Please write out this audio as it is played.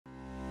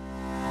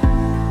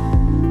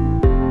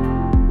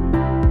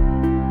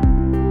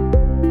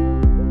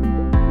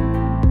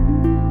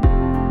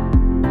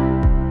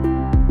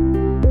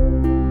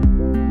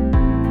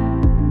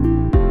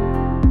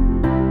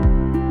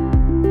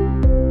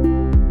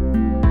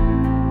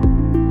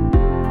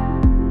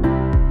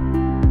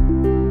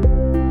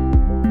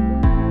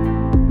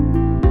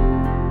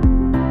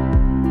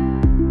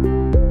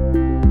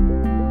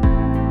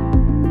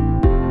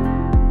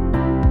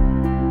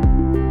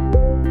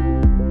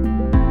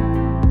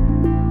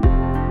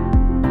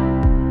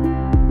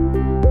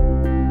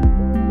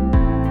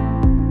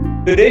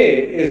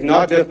Today is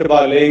not just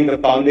about laying the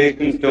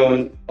foundation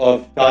stones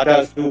of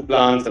Tata's 2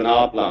 plants and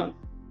our plants,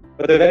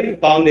 but the very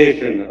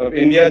foundation of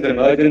India's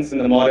emergence in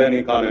the modern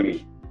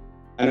economy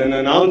and an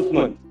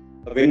announcement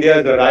of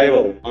India's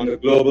arrival on the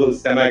global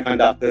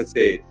semiconductor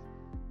stage.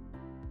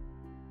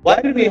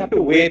 Why did we have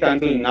to wait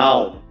until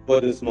now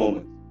for this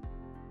moment?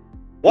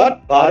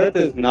 What Bharat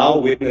is now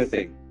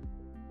witnessing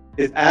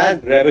is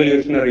as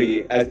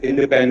revolutionary as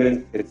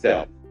independence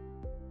itself.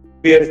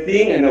 We are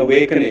seeing an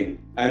awakening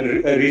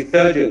and a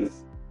resurgence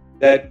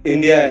that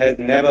India has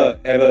never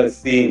ever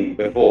seen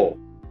before.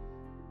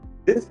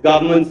 This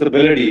government's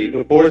ability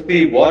to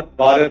foresee what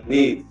Bharat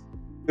needs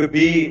to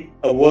be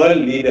a world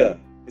leader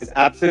is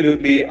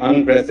absolutely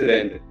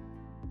unprecedented.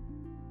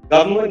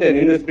 Government and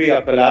industry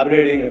are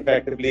collaborating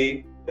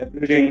effectively,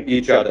 leveraging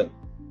each other.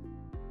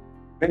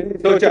 मैंने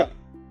सोचा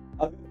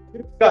अगर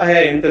chips का है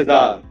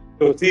इंतजार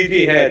तो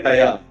CG है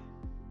तैयार.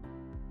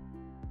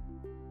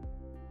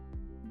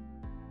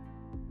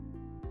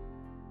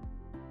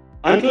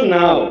 Until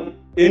now,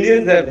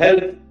 Indians have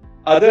helped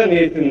other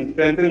nations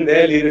strengthen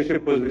their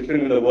leadership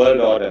position in the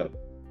world order.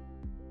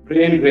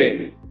 Brain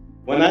drain.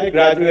 When I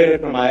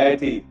graduated from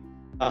IIT,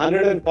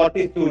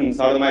 140 students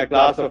out of my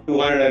class of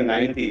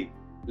 290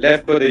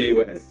 left for the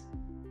US.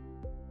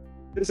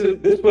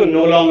 This will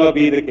no longer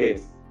be the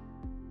case.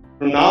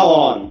 From now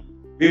on,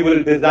 we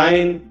will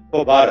design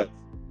for Bharat.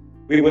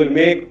 We will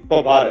make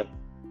for Bharat.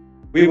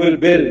 We will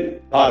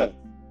build Bharat.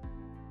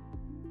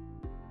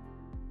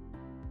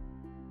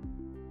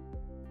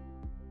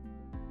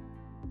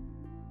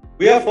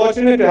 We are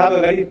fortunate to have a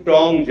very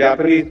strong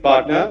Japanese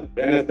partner,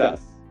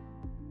 Renesas.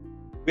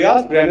 We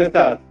asked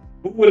Renesas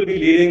who will be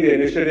leading the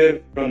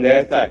initiative from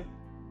their side.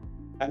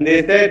 And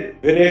they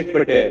said Viresh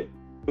Patel,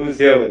 who is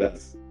here with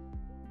us.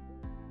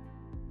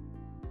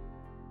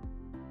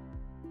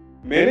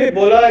 मैंने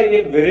बोला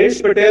ये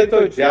विरेश पटेल तो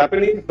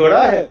Japanese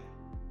थोड़ा है.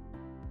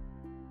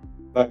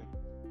 But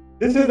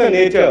this is the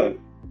nature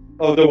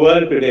of the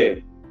world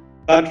today.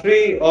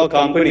 Country or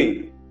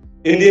company,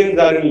 Indians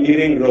are in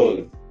leading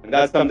roles. And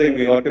that's something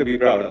we ought to be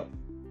proud of.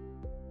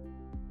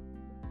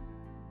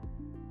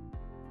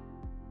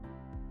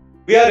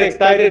 We are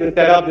excited to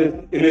set up this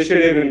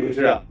initiative in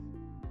Gujarat.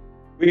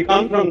 We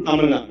come from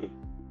Tamil Nadu.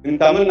 In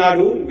Tamil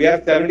Nadu, we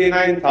have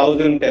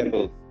 79,000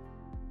 temples.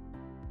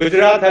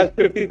 Gujarat has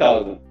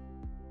 50,000.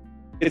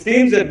 It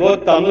seems that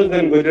both Tamils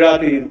and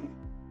Gujaratis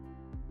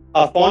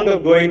are fond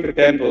of going to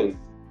temples.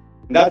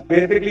 And that's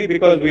basically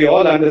because we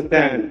all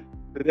understand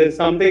that there's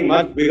something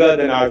much bigger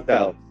than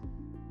ourselves.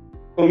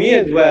 For me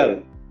as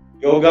well,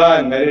 yoga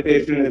and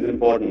meditation is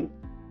important.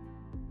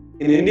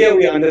 In India,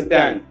 we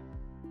understand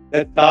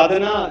that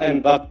sadhana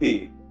and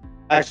bhakti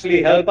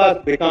actually help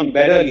us become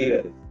better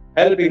leaders,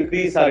 help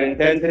increase our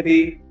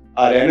intensity,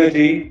 our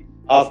energy,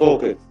 our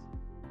focus.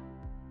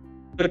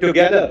 So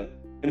together,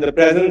 in the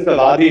presence of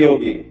Adi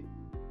Yogi,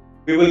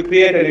 we will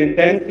create an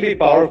intensely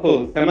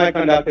powerful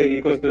semiconductor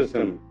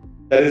ecosystem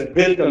that is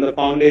built on the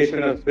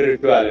foundation of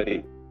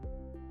spirituality.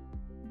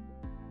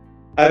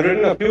 I've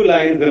written a few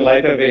lines in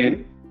lighter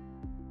vein.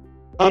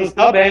 हम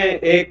सब हैं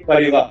एक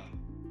परिवार,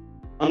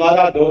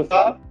 हमारा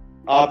डोसा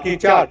आपकी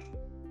चाट.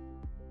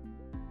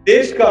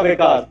 देश का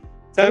विकास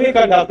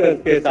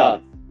semiconductors के साथ,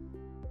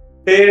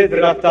 तेज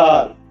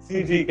रफ्तार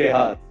सीजी के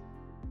हाथ.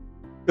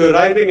 तो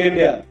राइजिंग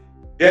इंडिया,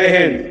 जय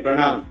हिंद,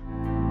 प्रणाम.